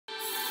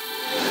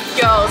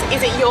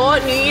is it your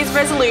New Year's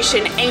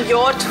resolution and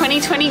your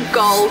 2020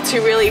 goal to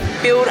really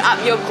build up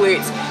your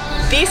glutes,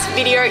 this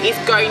video is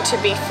going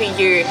to be for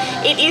you.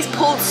 It is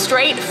pulled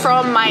straight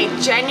from my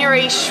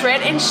January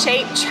Shred and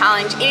Shape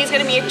Challenge. It is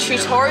going to be a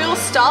tutorial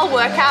style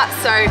workout,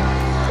 so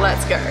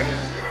let's go.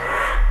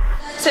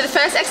 So the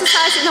first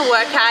exercise in the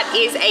workout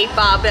is a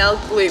barbell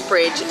glute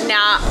bridge.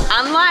 Now,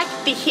 unlike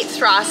the hip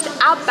thrust,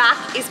 our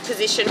back is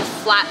positioned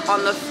flat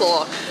on the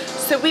floor.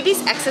 So with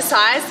this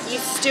exercise, you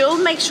still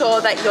make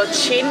sure that your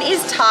chin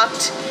is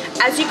tucked.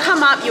 As you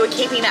come up, you are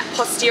keeping that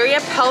posterior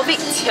pelvic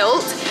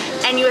tilt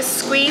and you are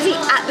squeezing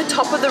at the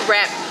top of the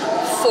rep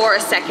for a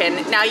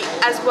second. Now,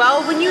 as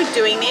well, when you're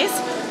doing this,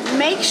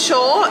 make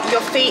sure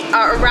your feet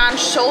are around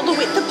shoulder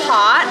width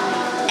apart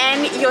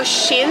and your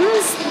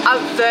shins are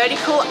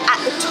vertical at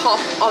the top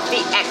of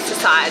the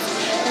exercise.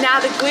 Now,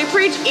 the glute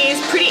bridge is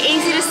pretty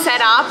easy to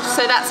set up,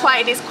 so that's why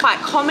it is quite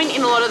common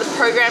in a lot of the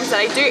programs that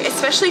I do,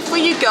 especially for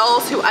you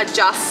girls who are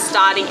just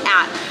starting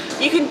out.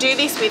 You can do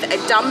this with a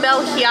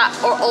dumbbell here,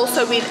 or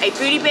also with a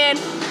booty band,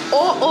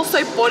 or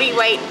also body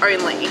weight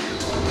only.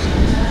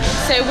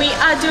 So we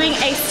are doing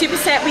a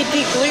superset with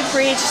the glute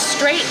bridge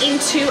straight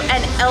into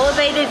an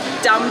elevated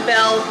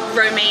dumbbell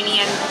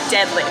Romanian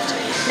deadlift.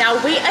 Now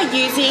we are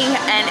using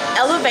an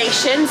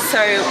elevation,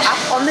 so up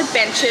on the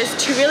benches,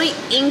 to really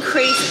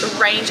increase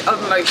range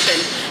of motion.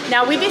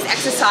 Now with this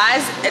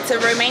exercise, it's a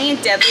Romanian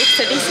deadlift,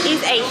 so this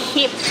is a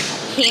hip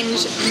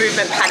hinge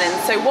movement pattern.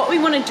 So what we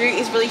want to do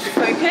is really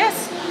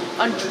focus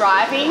on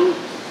driving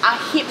our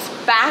hips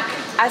back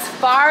as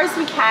far as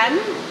we can.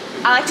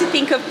 I like to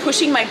think of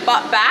pushing my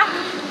butt back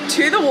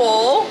to the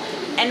wall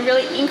and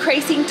really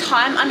increasing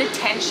time under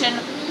tension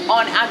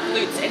on our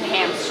glutes and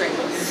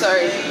hamstrings. So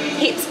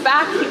hips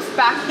back, hips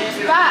back, hips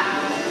back,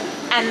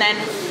 and then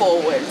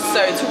forward.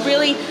 So it's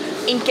really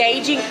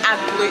engaging our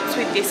glutes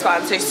with this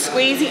one, so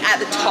squeezing at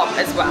the top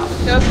as well.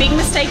 So a big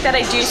mistake that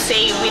I do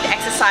see with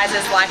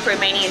exercises like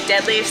Romanian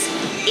deadlifts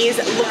is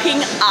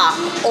looking up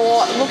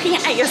or looking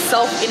at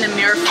yourself in the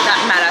mirror for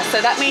that matter. So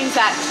that means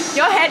that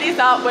your head is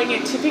up when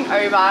you're tipping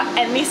over,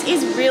 and this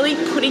is really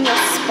putting your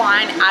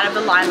spine out of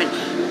alignment.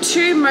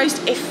 To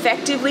most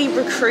effectively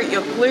recruit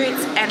your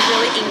glutes and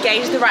really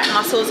engage the right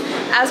muscles,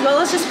 as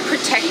well as just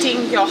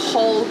protecting your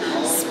whole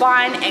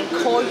spine and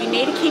core, you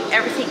need to keep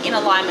everything in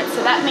alignment.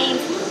 So that means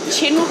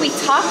chin will be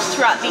tucked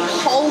throughout the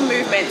whole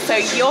movement, so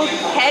your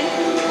head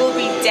will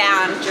be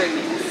down during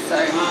this.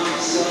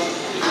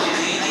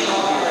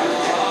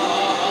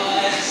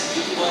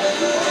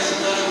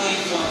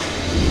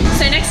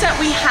 So next up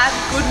we have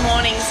good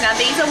mornings. Now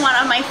these are one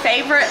of my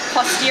favorite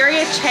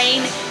posterior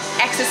chain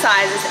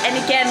exercises, and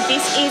again,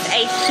 this is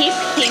a hip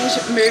hinge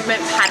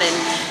movement pattern.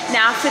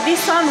 Now for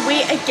this one,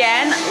 we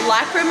again,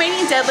 like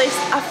Romanian deadlifts,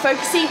 are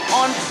focusing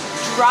on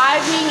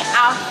driving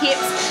our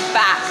hips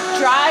back,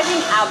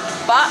 driving our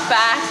butt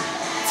back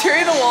to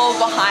the wall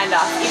behind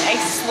us in a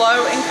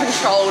slow and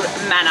controlled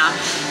manner.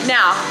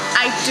 Now,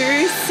 I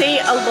do see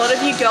a lot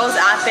of you girls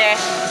out there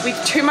with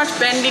too much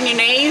bend in your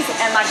knees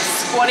and like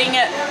squatting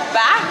it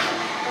back.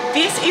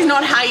 This is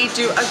not how you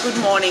do a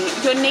good morning.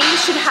 Your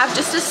knees should have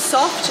just a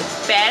soft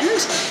bend.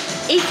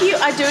 If you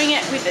are doing it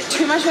with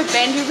too much of a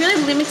bend, you're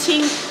really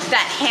limiting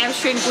that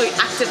hamstring glute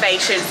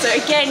activation. So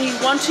again, you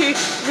want to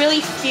really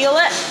feel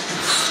it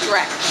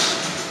stretch.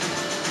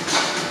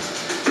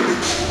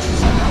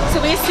 So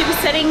we're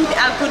supersetting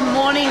our good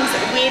mornings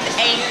with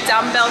a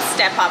dumbbell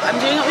step up. I'm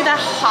doing it with a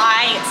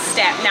high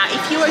step. Now,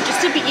 if you are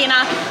just a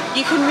beginner,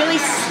 you can really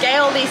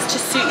scale this to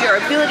suit your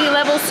ability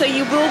level. So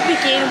you will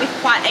begin with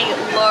quite a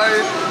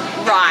low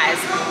rise.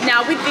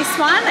 Now with this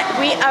one,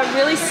 we are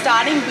really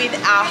starting with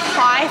our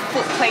high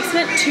foot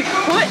placement to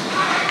put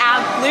our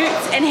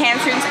glutes and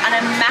hamstrings on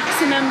a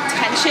maximum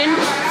tension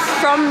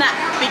from that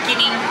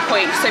beginning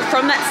point. So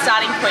from that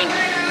starting point.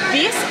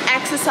 This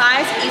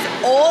exercise is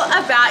all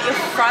about your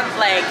front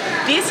leg.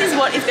 This is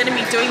what is going to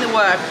be doing the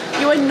work.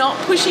 You are not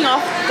pushing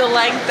off the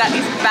leg that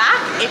is back.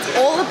 It's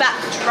all about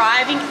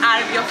driving out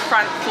of your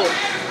front foot.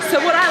 So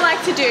what I like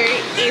to do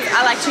is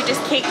I like to just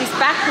keep this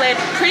back leg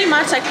pretty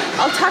much like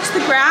I'll touch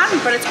the ground,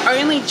 but it's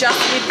only just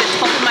with the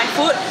top of my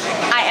foot.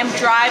 I am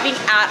driving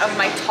out of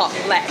my top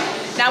leg.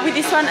 Now with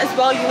this one as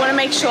well, you want to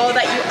make sure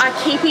that you are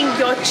keeping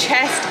your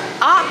chest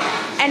up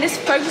and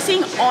just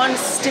focusing on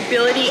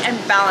stability and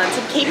balance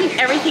and keeping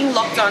everything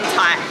locked on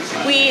tight.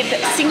 With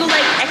single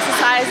leg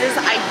exercises,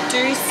 I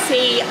do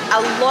see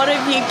a lot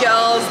of you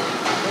girls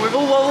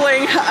wiggle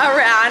wobbling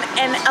around,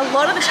 and a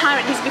lot of the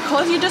time it is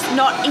because you're just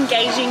not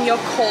engaging your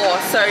core,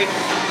 so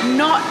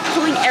not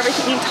pulling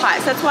everything in tight.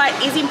 So that's why it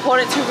is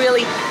important to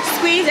really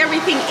squeeze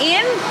everything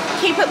in,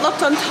 keep it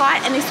locked on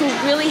tight, and this will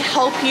really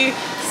help you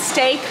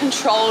stay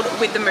controlled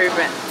with the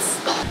movements.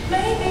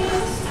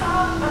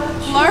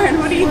 Lauren,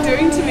 what are you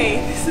doing to me?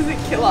 This is a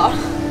killer.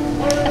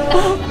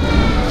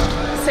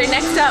 So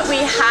next up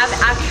we have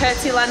our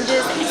curtsy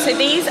lunges. So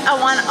these are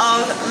one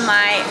of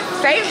my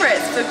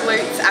favorites for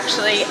glutes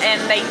actually,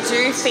 and they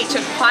do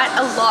feature quite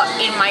a lot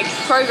in my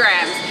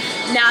programs.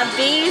 Now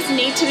these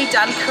need to be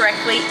done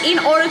correctly in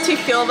order to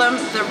feel them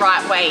the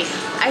right way.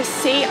 I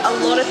see a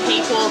lot of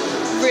people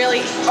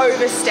really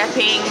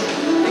overstepping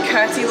the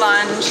curtsy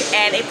lunge,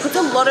 and it puts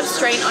a lot of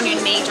strain on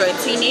your knee joint.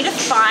 So you need to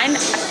find a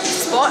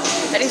spot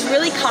that is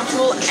really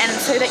comfortable, and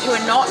so that you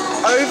are not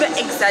over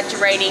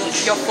exaggerating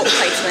your foot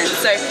placement.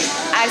 So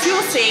as you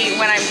will see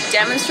when I'm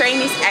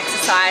demonstrating this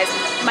exercise,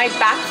 my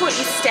back foot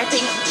is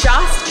stepping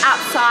just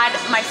outside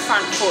my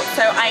front foot.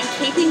 So I'm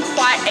keeping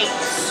quite a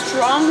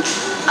strong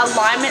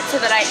alignment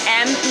so that I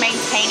am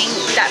maintaining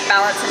that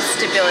balance and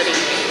stability.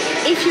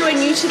 If you are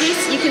new to this,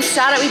 you can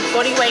start out with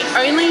body weight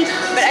only,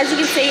 but as you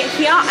can see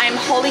here, I'm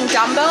holding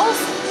dumbbells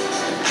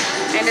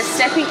and just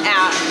stepping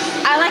out.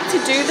 I like to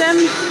do them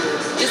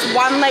just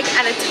one leg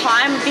at a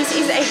time. This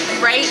is a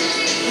great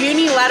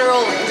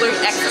unilateral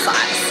glute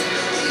exercise.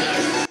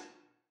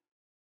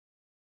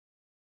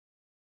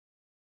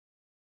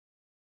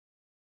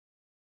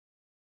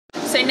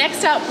 So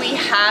next up we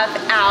have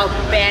our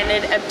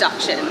banded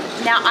abduction.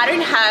 Now I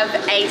don't have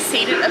a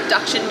seated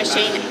abduction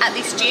machine at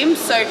this gym,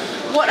 so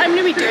what I'm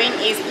going to be doing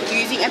is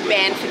using a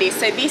band for this.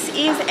 So this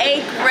is a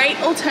great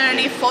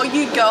alternative for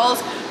you girls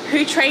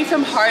who train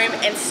from home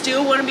and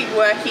still want to be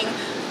working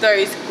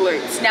those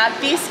glutes. Now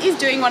this is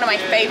doing one of my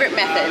favorite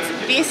methods.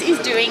 This is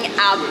doing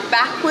our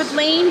backward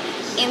lean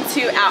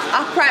into our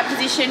upright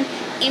position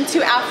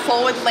into our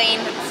forward lean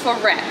for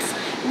reps.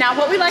 Now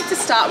what we like to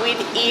start with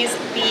is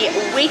the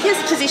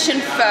weakest position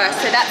first.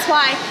 So that's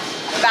why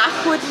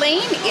backward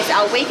lean is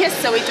our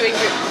weakest. So we're doing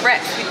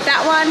reps with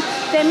that one,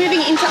 then moving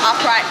into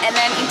upright, and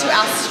then into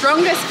our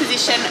strongest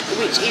position,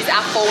 which is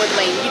our forward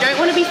lean. You don't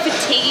want to be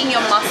fatiguing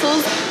your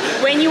muscles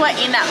when you are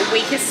in that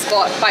weakest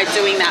spot by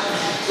doing that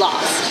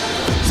last.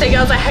 So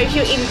girls, I hope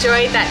you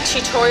enjoyed that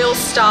tutorial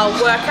style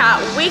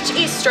workout, which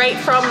is straight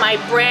from my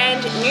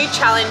brand new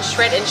challenge,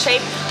 Shred and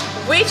Shape,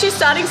 which is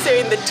starting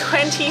soon, the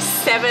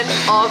 27th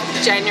of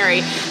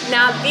January.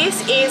 Now this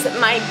is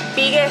my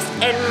biggest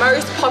and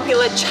most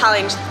popular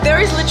challenge.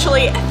 There is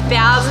literally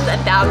thousands and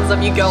thousands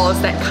of you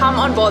girls that come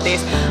on board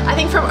this. I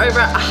think from over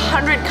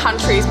 100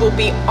 countries will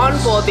be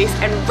on board this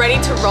and ready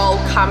to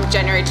roll come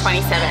January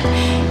 27th.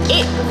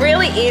 It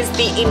really is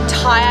the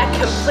entire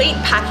complete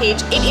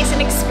package. It is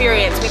an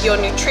experience with your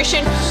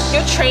nutrition,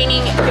 your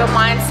training, your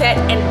mindset,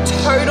 and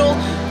total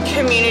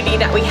community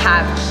that we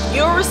have.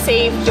 You'll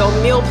receive your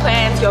meal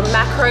plans, your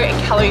macro and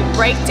calorie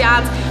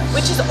breakdowns,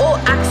 which is all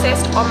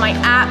accessed on my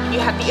app. You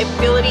have the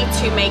ability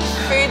to make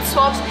food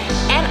swaps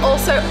and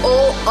also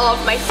all of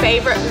my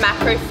favorite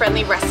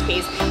macro-friendly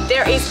recipes.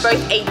 There is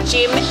both a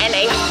gym and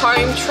a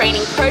home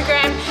training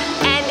program,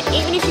 and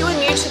even if you are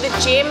new to the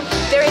gym,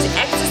 there is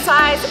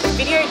exercise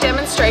video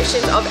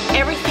demonstrations of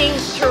everything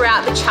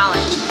throughout the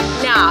challenge.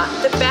 Now,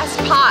 the best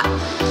part,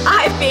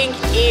 I think,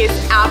 is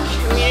our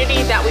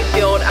community that we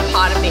build a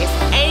part of this.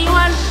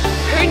 Anyone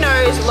who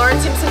knows Lauren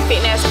Simpson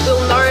Fitness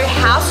will know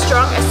how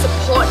strong a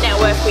support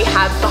network we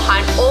have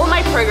behind all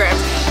my programs,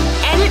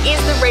 and it is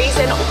the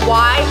reason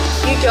why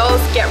you girls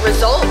get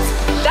results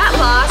that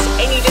last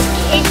and you just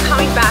keep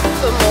coming back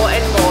for more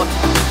and more.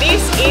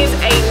 This is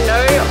a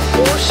no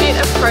bullshit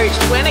approach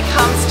when it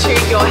comes to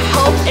your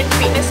health and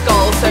fitness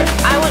goals, so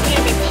I want you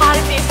to be part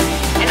of this,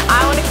 and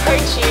I want to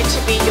coach you to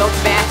be your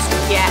best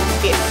yet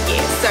this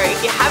year. So if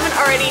you haven't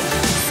already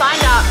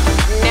signed up,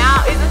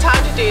 now is the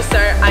time to do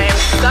so. I am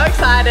so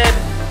excited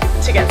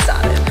to get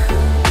started.